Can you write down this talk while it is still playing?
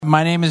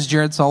My name is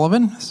Jared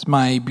Sullivan. This is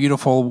my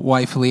beautiful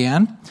wife,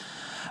 Leigh.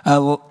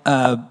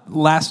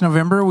 Last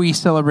November, we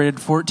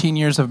celebrated 14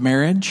 years of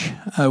marriage.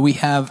 We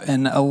have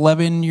an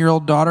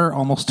 11-year-old daughter,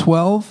 almost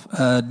 12, a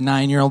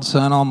 9-year-old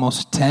son,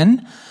 almost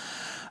 10.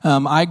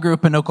 I grew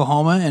up in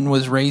Oklahoma and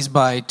was raised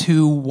by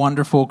two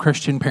wonderful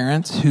Christian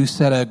parents who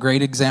set a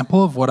great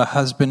example of what a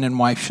husband and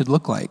wife should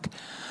look like.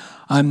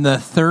 I'm the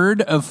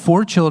third of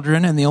 4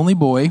 children and the only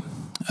boy.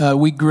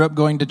 We grew up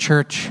going to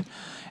church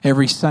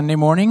every Sunday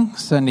morning,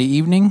 Sunday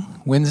evening,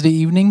 Wednesday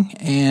evening,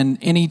 and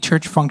any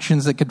church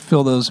functions that could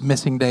fill those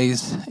missing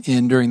days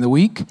in during the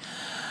week.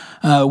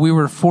 We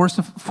were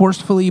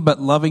forcefully but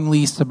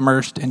lovingly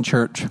submersed in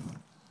church.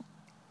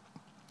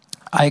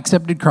 I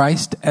accepted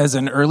Christ as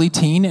an early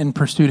teen and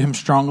pursued him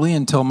strongly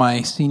until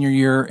my senior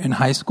year in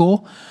high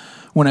school,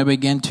 when I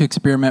began to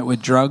experiment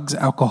with drugs,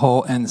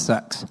 alcohol, and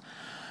sex.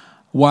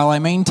 While I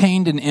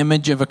maintained an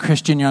image of a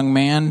Christian young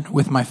man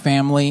with my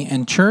family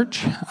and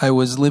church, I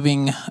was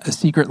living a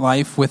secret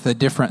life with a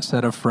different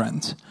set of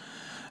friends.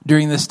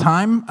 During this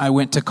time, I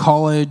went to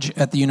college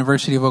at the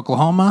University of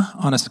Oklahoma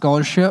on a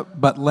scholarship,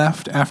 but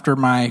left after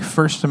my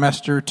first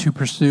semester to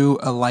pursue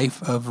a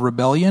life of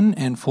rebellion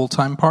and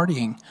full-time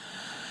partying.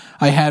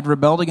 I had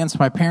rebelled against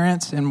my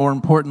parents and, more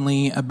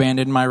importantly,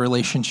 abandoned my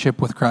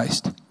relationship with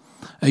Christ.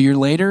 A year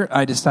later,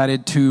 I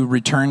decided to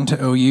return to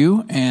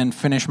OU and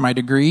finish my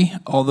degree,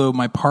 although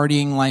my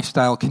partying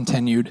lifestyle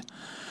continued.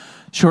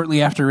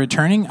 Shortly after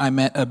returning, I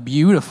met a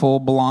beautiful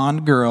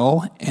blonde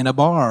girl in a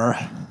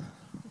bar.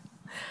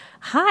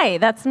 Hi,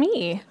 that's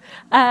me.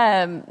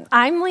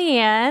 I'm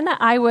Leigh.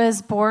 I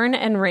was born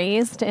and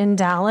raised in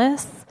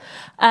Dallas.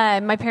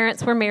 My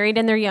parents were married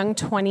in their young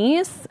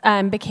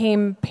 20s,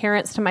 became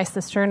parents to my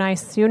sister and I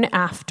soon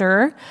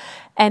after.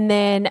 And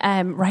then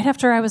right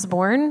after I was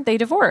born, they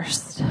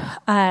divorced.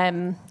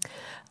 I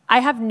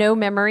have no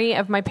memory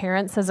of my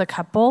parents as a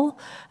couple.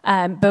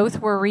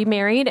 Both were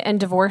remarried and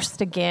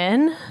divorced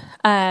again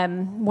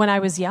when I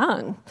was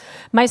young.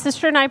 My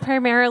sister and I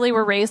primarily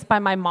were raised by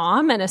my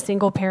mom in a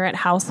single-parent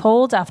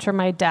household after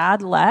my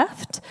dad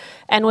left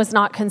and was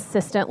not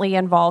consistently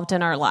involved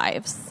in our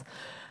lives.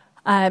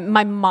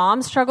 My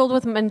mom struggled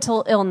with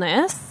mental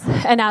illness,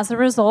 and as a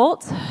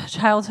result,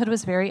 childhood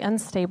was very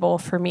unstable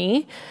for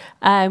me.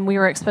 We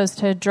were exposed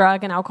to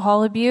drug and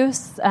alcohol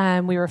abuse.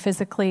 We were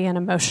physically and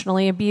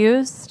emotionally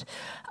abused.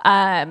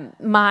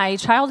 My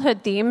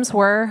childhood themes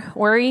were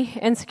worry,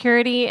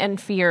 insecurity, and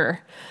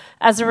fear.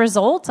 As a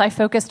result, I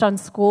focused on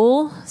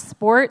school,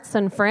 sports,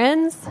 and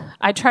friends.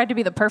 I tried to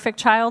be the perfect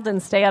child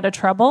and stay out of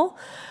trouble.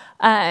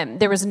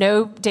 There was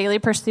no daily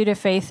pursuit of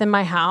faith in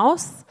my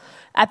house.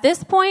 At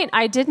this point,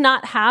 I did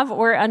not have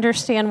or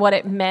understand what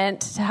it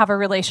meant to have a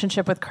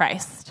relationship with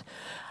Christ.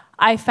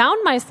 I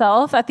found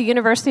myself at the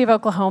University of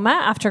Oklahoma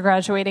after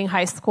graduating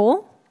high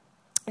school.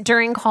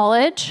 During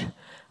college,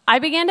 I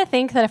began to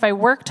think that if I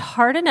worked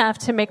hard enough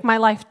to make my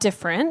life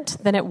different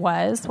than it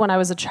was when I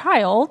was a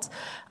child,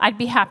 I'd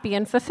be happy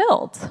and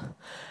fulfilled.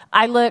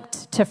 I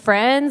looked to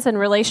friends and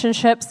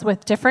relationships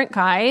with different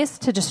guys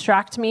to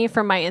distract me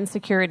from my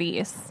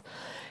insecurities.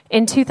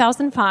 In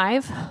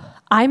 2005,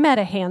 I met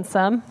a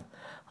handsome,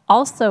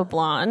 also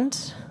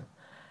blonde,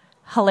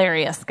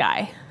 hilarious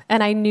guy.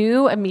 And I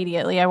knew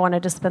immediately I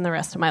wanted to spend the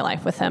rest of my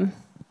life with him.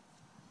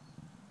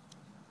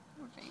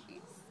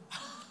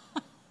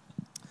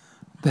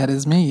 That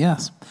is me,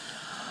 yes.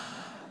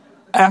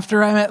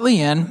 After I met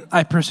Leigh,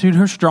 I pursued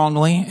her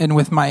strongly, and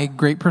with my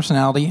great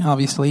personality,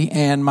 obviously,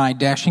 and my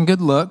dashing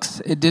good looks,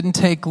 it didn't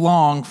take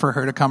long for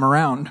her to come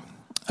around.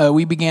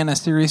 We began a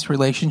serious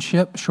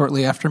relationship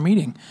shortly after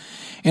meeting.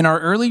 In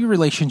our early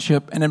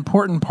relationship, an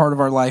important part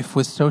of our life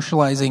was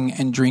socializing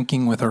and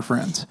drinking with our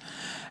friends.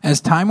 As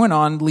time went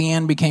on, Leigh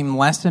became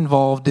less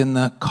involved in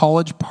the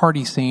college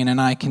party scene, and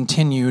I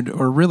continued,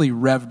 or really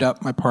revved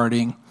up my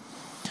partying.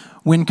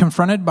 When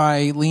confronted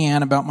by Leigh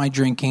about my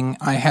drinking,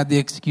 I had the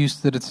excuse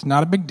that it's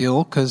not a big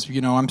deal because,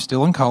 I'm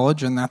still in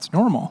college and that's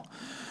normal.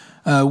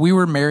 We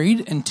were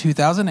married in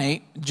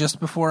 2008, just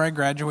before I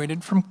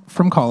graduated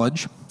from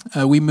college.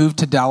 We moved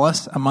to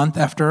Dallas a month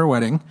after our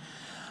wedding.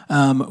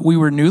 We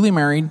were newly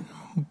married,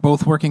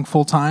 both working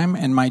full-time,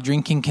 and my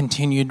drinking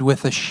continued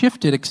with a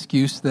shifted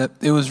excuse that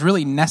it was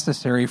really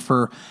necessary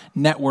for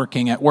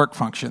networking at work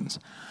functions.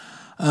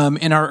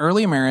 In our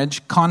early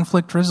marriage,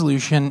 conflict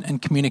resolution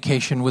and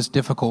communication was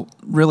difficult,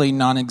 really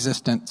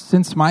non-existent.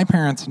 Since my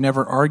parents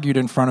never argued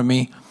in front of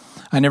me,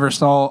 I never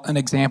saw an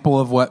example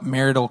of what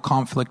marital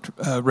conflict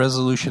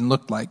resolution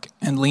looked like,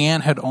 and Leigh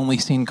had only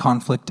seen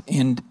conflict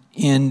end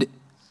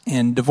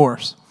in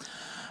divorce.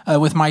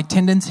 With my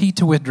tendency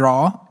to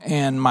withdraw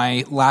and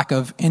my lack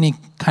of any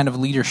kind of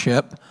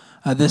leadership,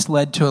 this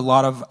led to a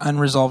lot of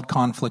unresolved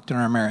conflict in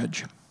our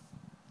marriage.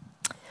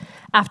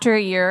 After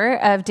a year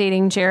of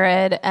dating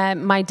Jared,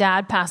 my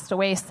dad passed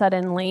away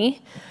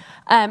suddenly.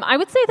 I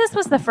would say this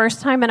was the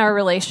first time in our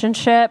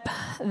relationship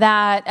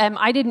that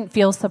I didn't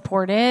feel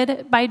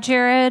supported by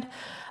Jared.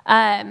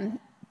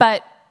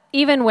 But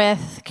even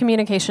with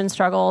communication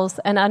struggles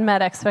and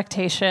unmet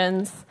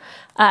expectations,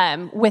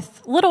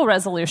 with little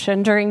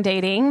resolution during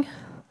dating,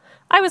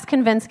 I was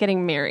convinced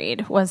getting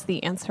married was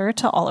the answer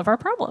to all of our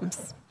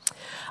problems.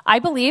 I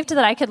believed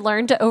that I could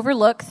learn to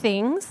overlook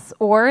things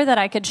or that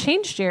I could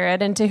change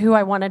Jared into who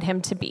I wanted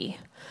him to be.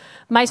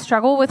 My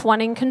struggle with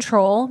wanting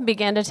control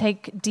began to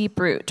take deep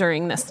root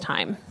during this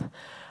time.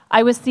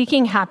 I was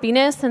seeking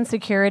happiness and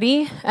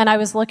security, and I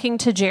was looking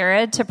to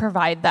Jared to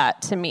provide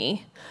that to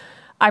me.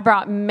 I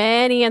brought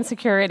many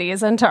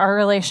insecurities into our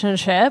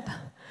relationship,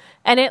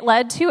 and it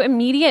led to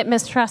immediate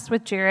mistrust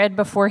with Jared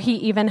before he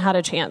even had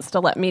a chance to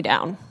let me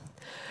down.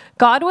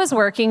 God was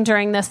working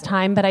during this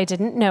time, but I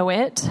didn't know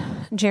it.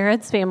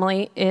 Jared's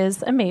family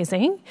is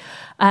amazing.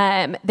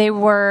 They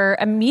were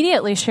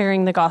immediately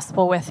sharing the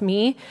gospel with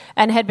me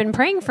and had been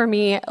praying for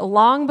me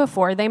long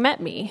before they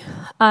met me.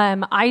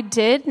 I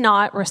did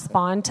not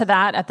respond to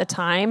that at the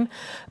time,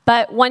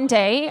 but one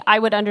day I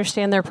would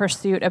understand their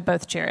pursuit of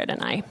both Jared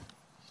and I.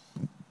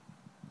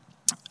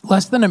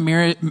 Less than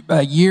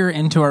a year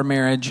into our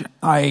marriage,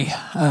 I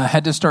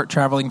had to start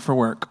traveling for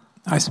work.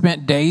 I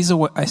spent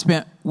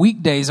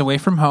weekdays away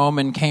from home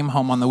and came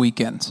home on the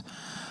weekends.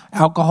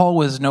 Alcohol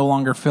was no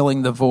longer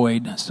filling the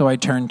void, so I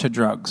turned to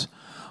drugs.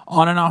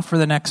 On and off for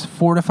the next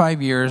 4 to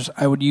 5 years,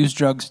 I would use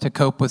drugs to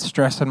cope with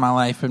stress in my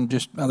life and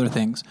just other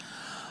things.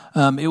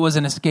 It was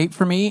an escape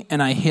for me,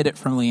 and I hid it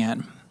from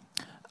Leanne.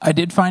 I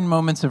did find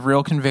moments of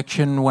real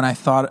conviction when I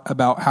thought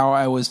about how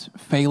I was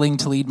failing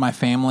to lead my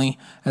family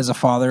as a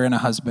father and a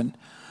husband.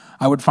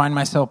 I would find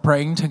myself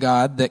praying to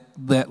God that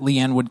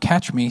Leanne would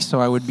catch me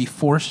so I would be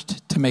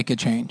forced to make a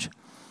change.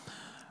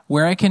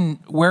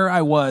 Where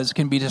I was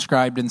can be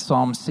described in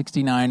Psalm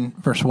 69,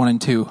 verse 1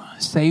 and 2.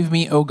 Save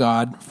me, O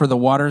God, for the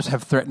waters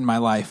have threatened my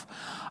life.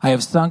 I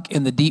have sunk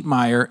in the deep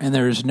mire, and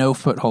there is no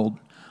foothold.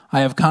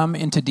 I have come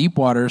into deep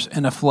waters,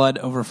 and a flood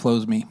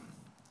overflows me.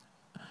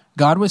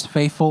 God was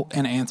faithful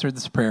and answered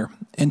this prayer.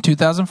 In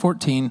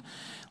 2014,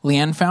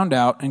 Leanne found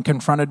out and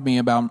confronted me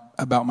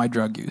about my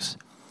drug use.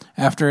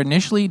 After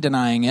initially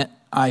denying it,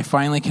 I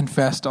finally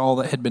confessed all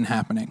that had been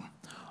happening.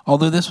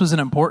 Although this was an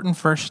important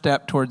first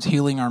step towards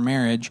healing our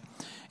marriage,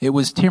 it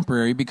was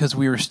temporary because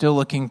we were still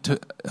looking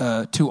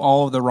to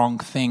all of the wrong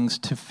things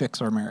to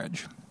fix our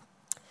marriage.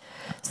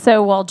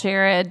 So while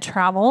Jared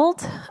traveled,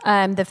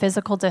 the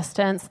physical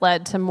distance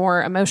led to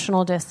more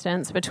emotional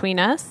distance between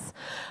us.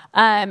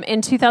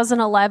 In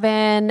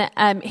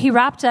 2011, he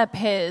wrapped up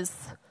his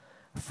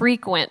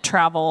frequent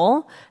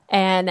travel,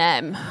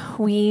 and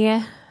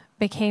we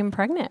became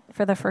pregnant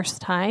for the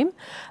first time.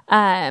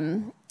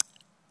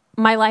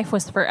 My life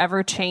was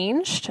forever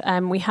changed.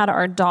 We had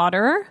our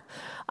daughter.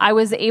 I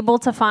was able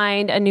to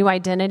find a new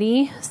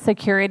identity,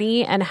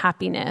 security, and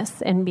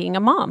happiness in being a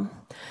mom.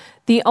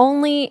 This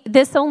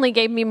only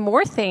gave me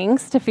more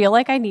things to feel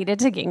like I needed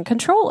to gain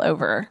control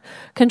over.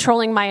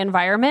 Controlling my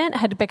environment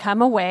had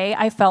become a way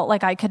I felt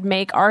like I could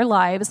make our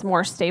lives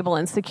more stable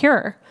and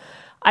secure.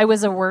 I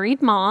was a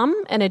worried mom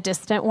and a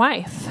distant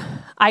wife.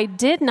 I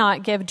did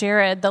not give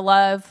Jared the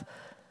love,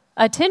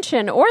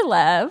 attention, or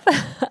love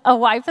a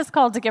wife is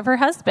called to give her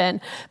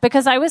husband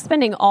because I was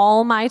spending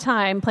all my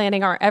time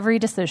planning our every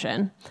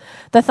decision.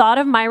 The thought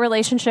of my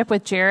relationship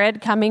with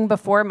Jared coming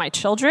before my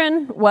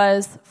children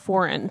was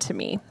foreign to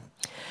me.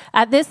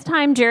 At this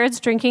time,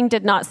 Jared's drinking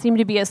did not seem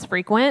to be as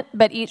frequent,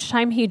 but each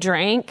time he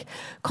drank,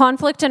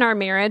 conflict in our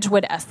marriage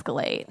would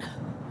escalate.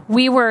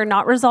 We were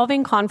not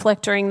resolving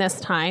conflict during this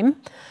time.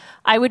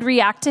 I would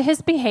react to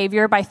his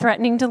behavior by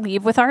threatening to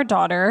leave with our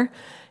daughter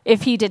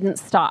if he didn't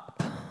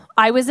stop.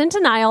 I was in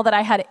denial that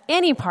I had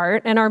any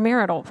part in our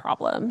marital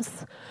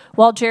problems.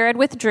 While Jared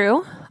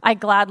withdrew, I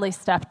gladly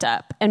stepped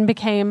up and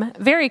became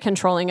very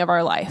controlling of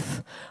our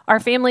life, our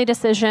family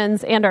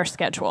decisions, and our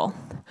schedule.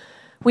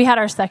 We had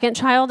our second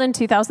child in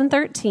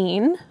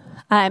 2013.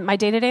 My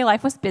day-to-day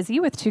life was busy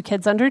with 2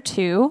 kids under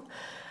 2,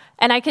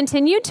 and I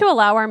continued to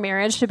allow our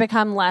marriage to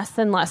become less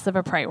and less of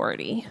a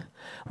priority.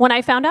 When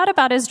I found out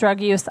about his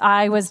drug use,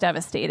 I was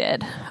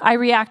devastated. I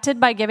reacted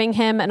by giving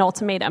him an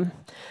ultimatum: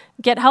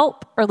 get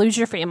help or lose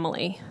your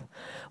family.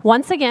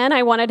 Once again,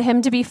 I wanted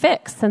him to be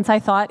fixed since I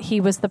thought he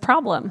was the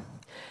problem.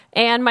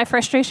 And my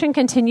frustration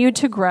continued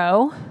to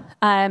grow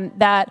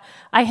that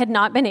I had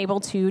not been able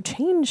to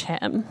change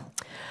him.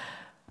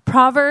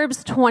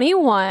 Proverbs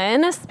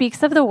 21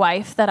 speaks of the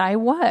wife that I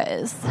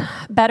was.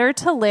 Better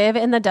to live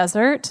in the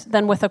desert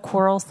than with a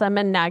quarrelsome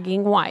and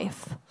nagging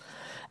wife.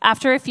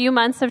 After a few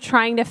months of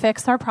trying to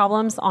fix our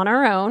problems on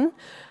our own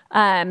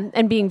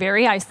and being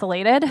very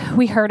isolated,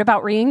 we heard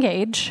about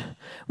Reengage.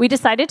 We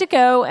decided to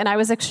go, and I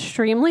was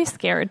extremely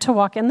scared to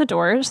walk in the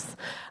doors.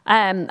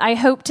 I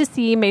hoped to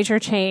see major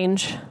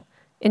change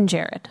in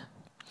Jared.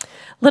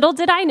 Little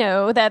did I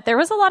know that there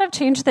was a lot of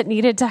change that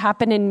needed to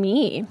happen in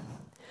me.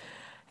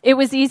 It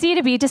was easy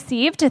to be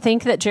deceived to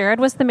think that Jared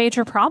was the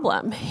major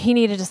problem. He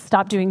needed to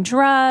stop doing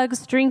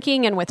drugs,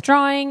 drinking, and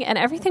withdrawing, and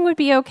everything would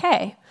be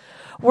okay.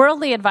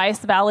 Worldly advice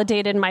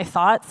validated my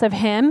thoughts of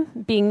him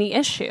being the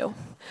issue.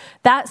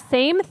 That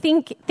same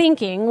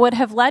thinking would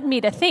have led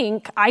me to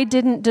think I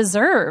didn't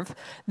deserve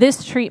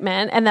this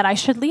treatment and that I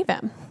should leave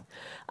him.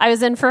 I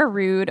was in for a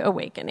rude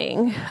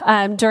awakening.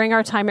 During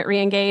our time at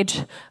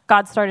Reengage,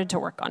 God started to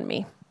work on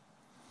me.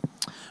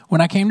 When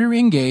I came to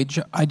re-engage,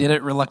 I did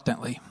it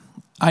reluctantly.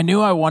 I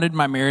knew I wanted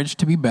my marriage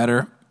to be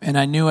better, and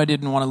I knew I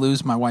didn't want to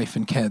lose my wife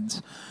and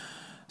kids.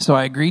 So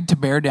I agreed to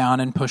bear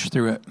down and push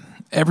through it.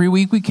 Every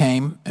week we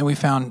came, and we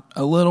found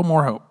a little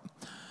more hope.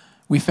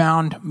 We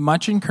found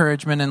much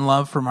encouragement and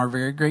love from our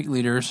very great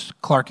leaders,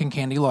 Clark and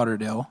Candy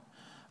Lauderdale.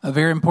 A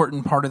very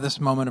important part of this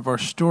moment of our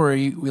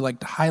story we like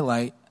to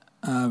highlight,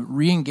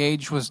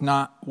 re-engage was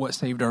not what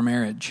saved our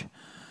marriage.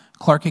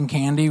 Clark and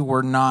Candy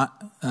were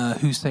not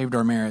who saved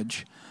our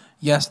marriage.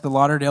 Yes, the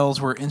Lauderdales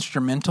were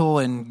instrumental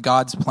in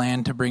God's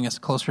plan to bring us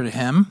closer to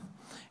Him.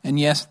 And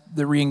yes,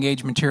 the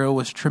re-engage material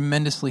was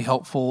tremendously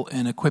helpful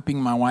in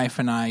equipping my wife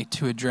and I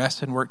to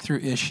address and work through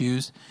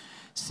issues,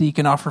 seek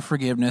and offer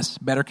forgiveness,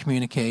 better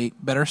communicate,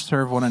 better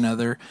serve one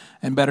another,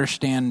 and better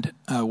stand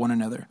one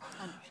another.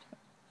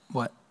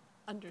 What?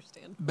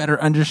 Understand.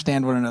 Better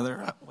understand one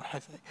another. What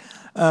did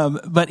I say?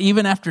 But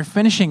even after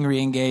finishing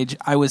re-engage,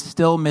 I was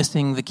still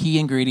missing the key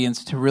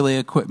ingredients to really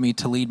equip me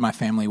to lead my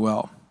family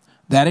well.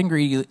 That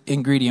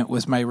ingredient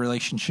was my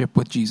relationship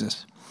with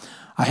Jesus.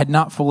 I had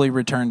not fully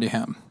returned to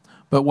Him.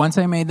 But once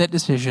I made that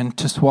decision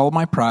to swallow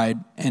my pride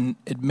and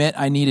admit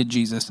I needed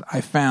Jesus,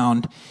 I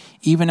found,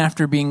 even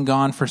after being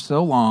gone for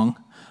so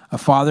long, a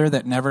Father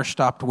that never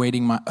stopped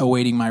awaiting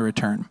my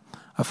return.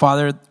 A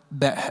Father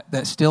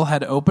that still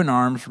had open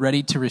arms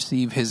ready to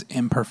receive His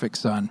imperfect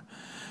Son.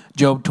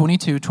 Job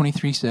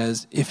 22:23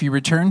 says, "If you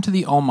return to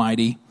the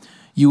Almighty,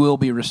 you will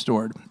be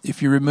restored,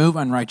 if you remove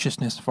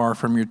unrighteousness far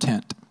from your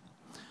tent."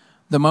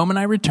 The moment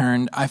I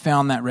returned, I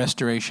found that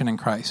restoration in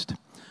Christ.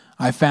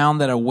 I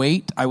found that a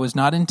weight I was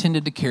not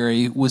intended to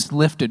carry was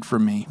lifted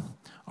from me.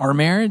 Our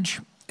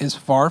marriage is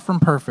far from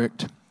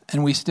perfect,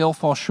 and we still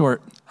fall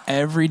short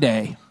every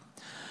day.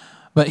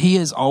 But He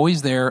is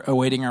always there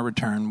awaiting our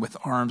return with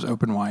arms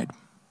open wide.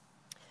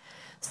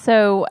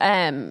 So,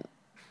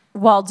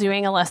 while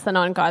doing a lesson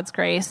on God's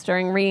grace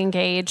during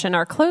re-engage in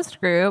our closed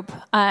group,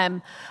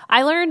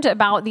 I learned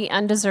about the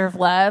undeserved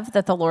love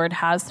that the Lord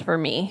has for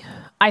me.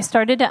 I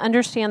started to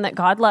understand that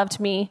God loved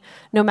me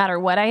no matter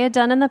what I had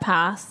done in the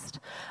past.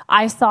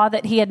 I saw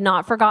that He had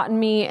not forgotten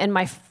me in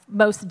my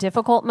most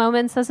difficult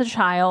moments as a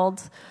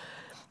child.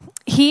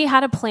 He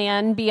had a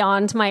plan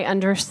beyond my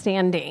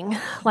understanding.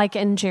 Like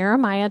in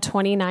Jeremiah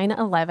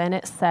 29:11,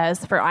 it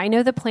says, "For I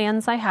know the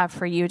plans I have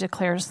for you,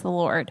 declares the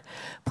Lord.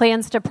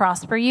 Plans to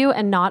prosper you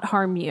and not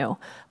harm you.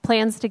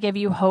 Plans to give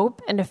you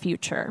hope and a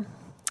future."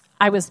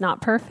 I was not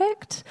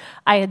perfect.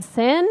 I had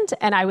sinned,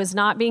 and I was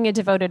not being a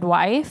devoted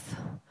wife.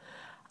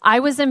 I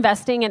was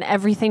investing in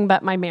everything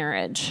but my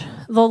marriage.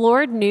 The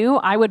Lord knew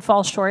I would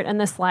fall short in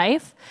this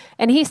life,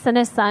 and He sent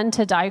His Son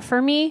to die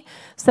for me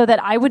so that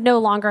I would no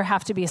longer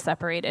have to be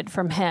separated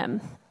from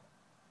Him.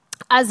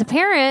 As a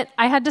parent,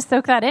 I had to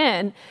soak that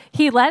in.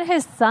 He let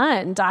His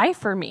Son die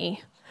for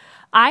me.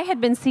 I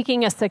had been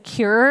seeking a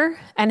secure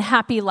and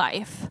happy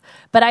life,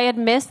 but I had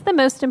missed the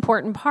most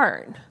important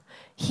part.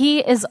 He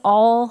is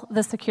all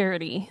the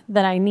security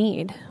that I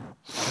need.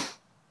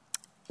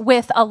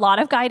 With a lot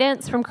of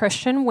guidance from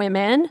Christian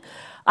women,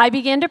 I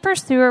began to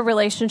pursue a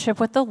relationship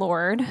with the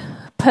Lord,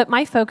 put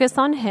my focus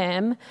on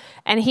Him,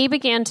 and He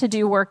began to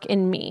do work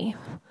in me.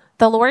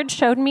 The Lord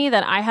showed me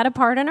that I had a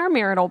part in our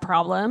marital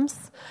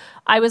problems.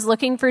 I was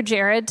looking for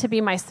Jared to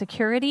be my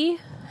security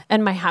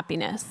and my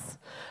happiness.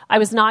 I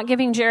was not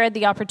giving Jared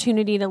the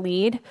opportunity to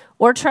lead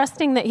or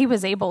trusting that he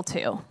was able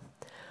to.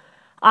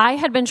 I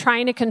had been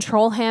trying to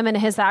control him and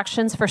his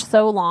actions for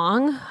so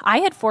long, I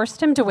had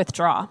forced him to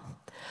withdraw.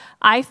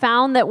 I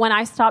found that when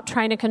I stopped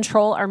trying to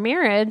control our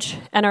marriage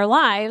and our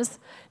lives,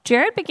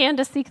 Jared began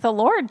to seek the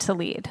Lord to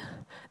lead.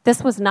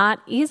 This was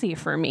not easy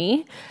for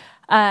me,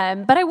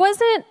 but I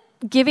wasn't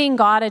giving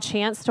God a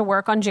chance to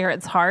work on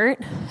Jared's heart,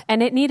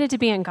 and it needed to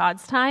be in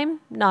God's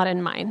time, not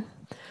in mine.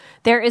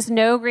 There is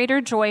no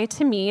greater joy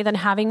to me than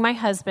having my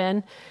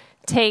husband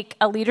take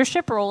a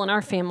leadership role in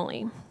our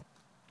family.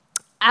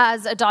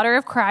 As a daughter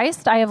of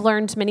Christ, I have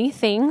learned many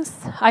things.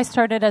 I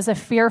started as a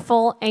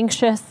fearful,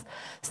 anxious,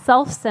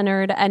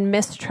 self-centered, and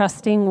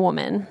mistrusting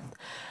woman.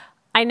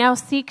 I now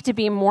seek to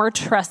be more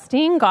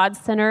trusting,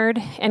 God-centered,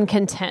 and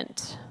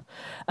content.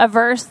 A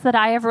verse that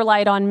I have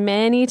relied on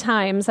many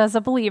times as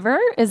a believer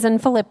is in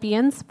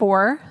Philippians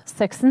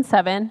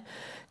 4:6-7.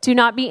 Do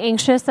not be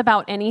anxious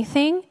about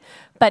anything,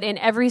 but in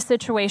every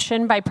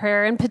situation, by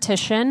prayer and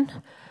petition,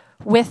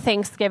 with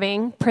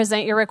thanksgiving,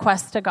 present your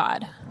requests to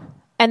God.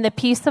 And the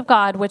peace of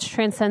God, which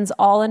transcends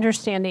all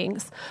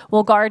understandings,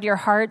 will guard your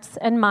hearts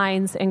and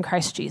minds in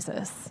Christ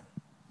Jesus.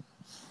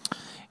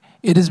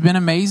 It has been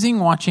amazing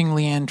watching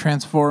Leanne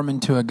transform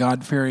into a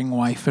God-fearing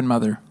wife and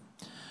mother.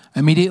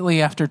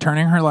 Immediately after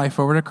turning her life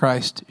over to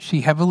Christ,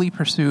 she heavily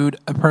pursued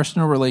a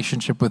personal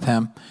relationship with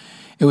Him.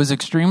 It was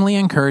extremely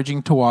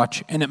encouraging to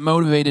watch, and it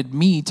motivated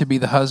me to be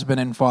the husband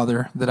and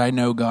father that I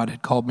know God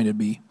had called me to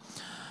be.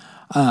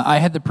 I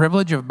had the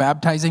privilege of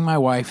baptizing my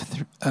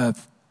wife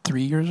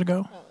 3 years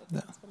ago.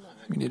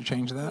 We need to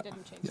change that.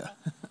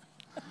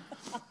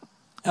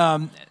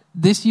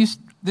 This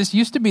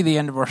used to be the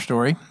end of our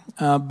story,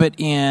 but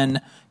in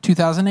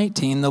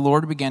 2018, the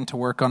Lord began to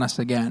work on us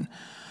again.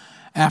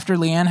 After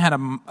Leanne had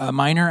a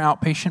minor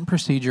outpatient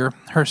procedure,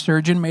 her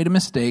surgeon made a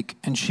mistake,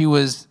 and she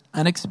was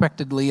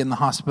unexpectedly in the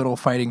hospital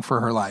fighting for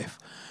her life.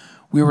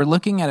 We were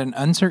looking at an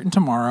uncertain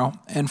tomorrow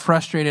and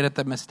frustrated at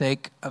the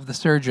mistake of the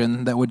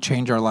surgeon that would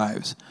change our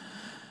lives.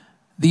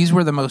 These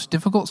were the most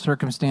difficult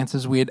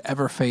circumstances we had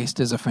ever faced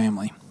as a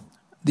family.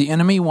 The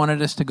enemy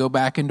wanted us to go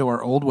back into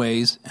our old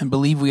ways and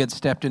believe we had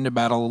stepped into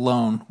battle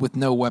alone with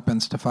no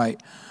weapons to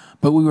fight.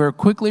 But we were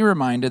quickly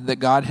reminded that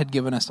God had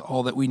given us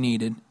all that we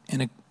needed.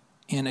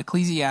 In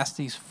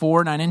Ecclesiastes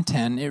 4, 9, and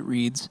 10, it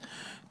reads,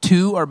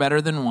 "Two are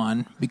better than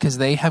one because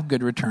they have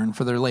good return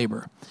for their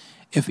labor.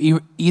 If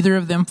either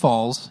of them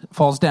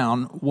falls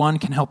down, one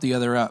can help the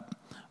other up.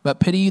 But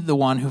pity the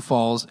one who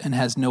falls and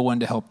has no one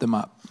to help them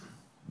up."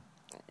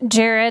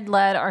 Jared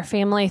led our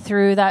family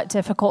through that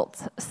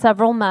difficult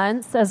several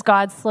months as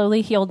God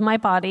slowly healed my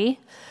body.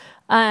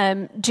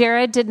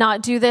 Jared did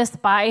not do this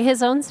by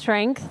his own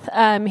strength.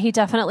 He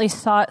definitely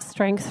sought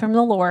strength from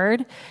the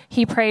Lord.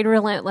 He prayed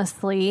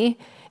relentlessly.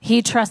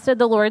 He trusted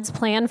the Lord's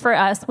plan for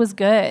us was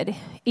good,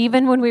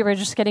 even when we were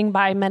just getting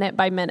by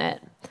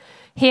minute.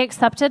 He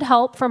accepted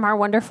help from our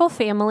wonderful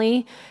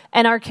family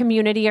and our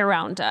community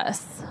around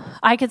us.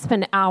 I could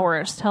spend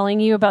hours telling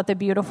you about the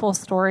beautiful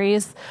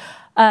stories,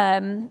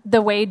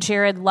 the way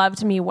Jared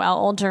loved me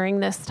well during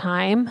this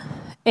time.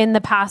 In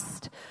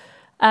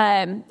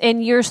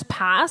years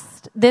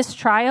past, this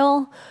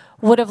trial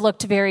would have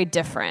looked very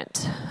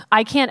different.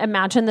 I can't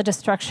imagine the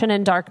destruction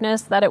and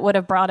darkness that it would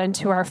have brought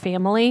into our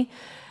family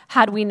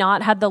had we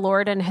not had the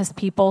Lord and his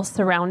people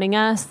surrounding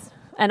us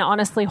and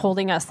honestly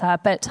holding us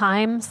up at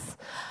times.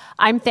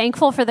 I'm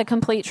thankful for the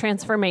complete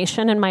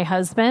transformation in my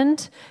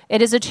husband.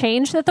 It is a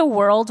change that the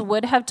world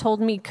would have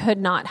told me could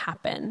not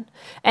happen,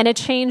 and a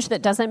change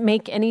that doesn't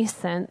make any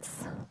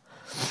sense.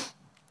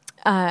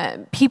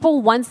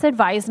 People once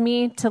advised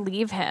me to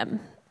leave him.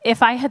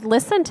 If I had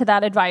listened to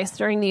that advice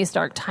during these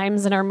dark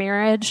times in our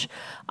marriage,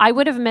 I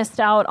would have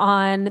missed out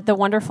on the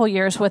wonderful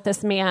years with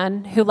this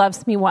man who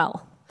loves me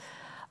well.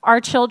 Our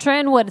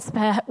children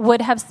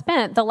would have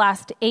spent the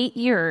last 8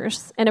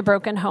 years in a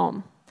broken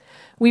home.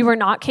 We were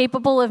not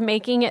capable of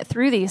making it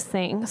through these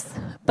things,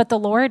 but the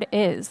Lord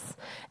is,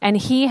 and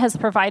he has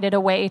provided a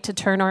way to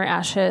turn our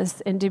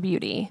ashes into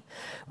beauty.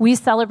 We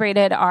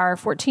celebrated our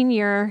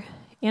 14-year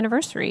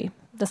anniversary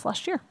this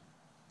last year.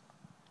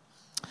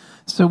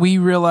 So we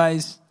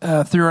realized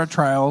through our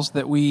trials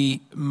that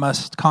we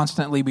must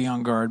constantly be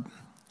on guard.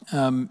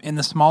 In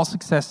the small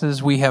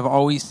successes, we have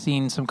always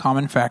seen some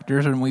common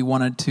factors, and we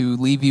wanted to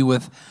leave you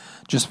with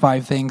just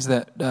 5 things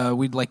that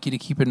we'd like you to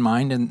keep in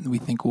mind and we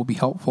think will be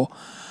helpful.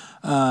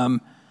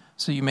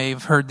 So you may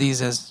have heard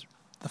these as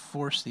the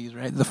 4 C's,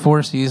 right? The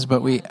 4 C's,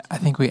 but I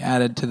think we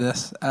added to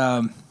this,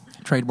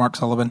 trademark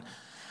Sullivan.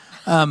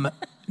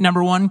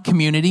 Number 1,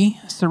 community.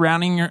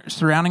 Surrounding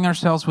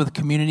ourselves with a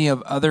community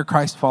of other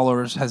Christ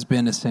followers has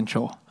been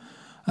essential.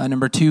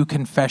 Number 2,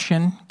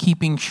 confession,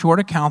 keeping short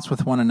accounts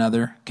with one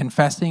another,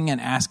 confessing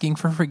and asking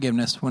for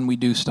forgiveness when we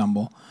do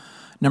stumble.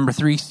 Number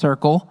 3,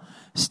 circle,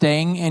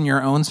 staying in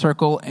your own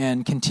circle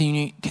and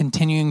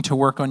continuing to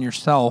work on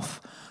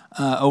yourself,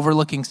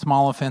 overlooking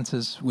small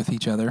offenses with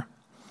each other.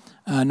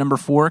 Number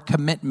 4,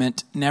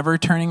 commitment, never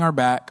turning our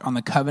back on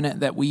the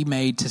covenant that we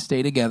made to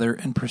stay together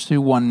and pursue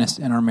oneness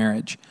in our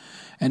marriage.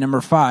 And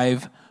number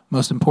 5,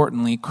 most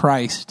importantly,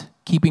 Christ,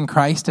 keeping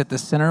Christ at the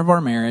center of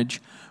our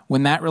marriage.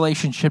 When that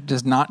relationship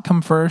does not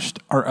come first,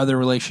 our other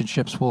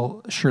relationships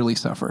will surely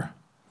suffer.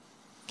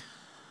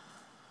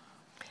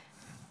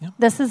 Yep.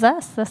 This is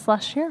us this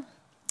last year.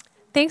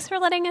 Thanks for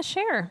letting us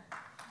share.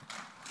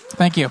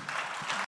 Thank you.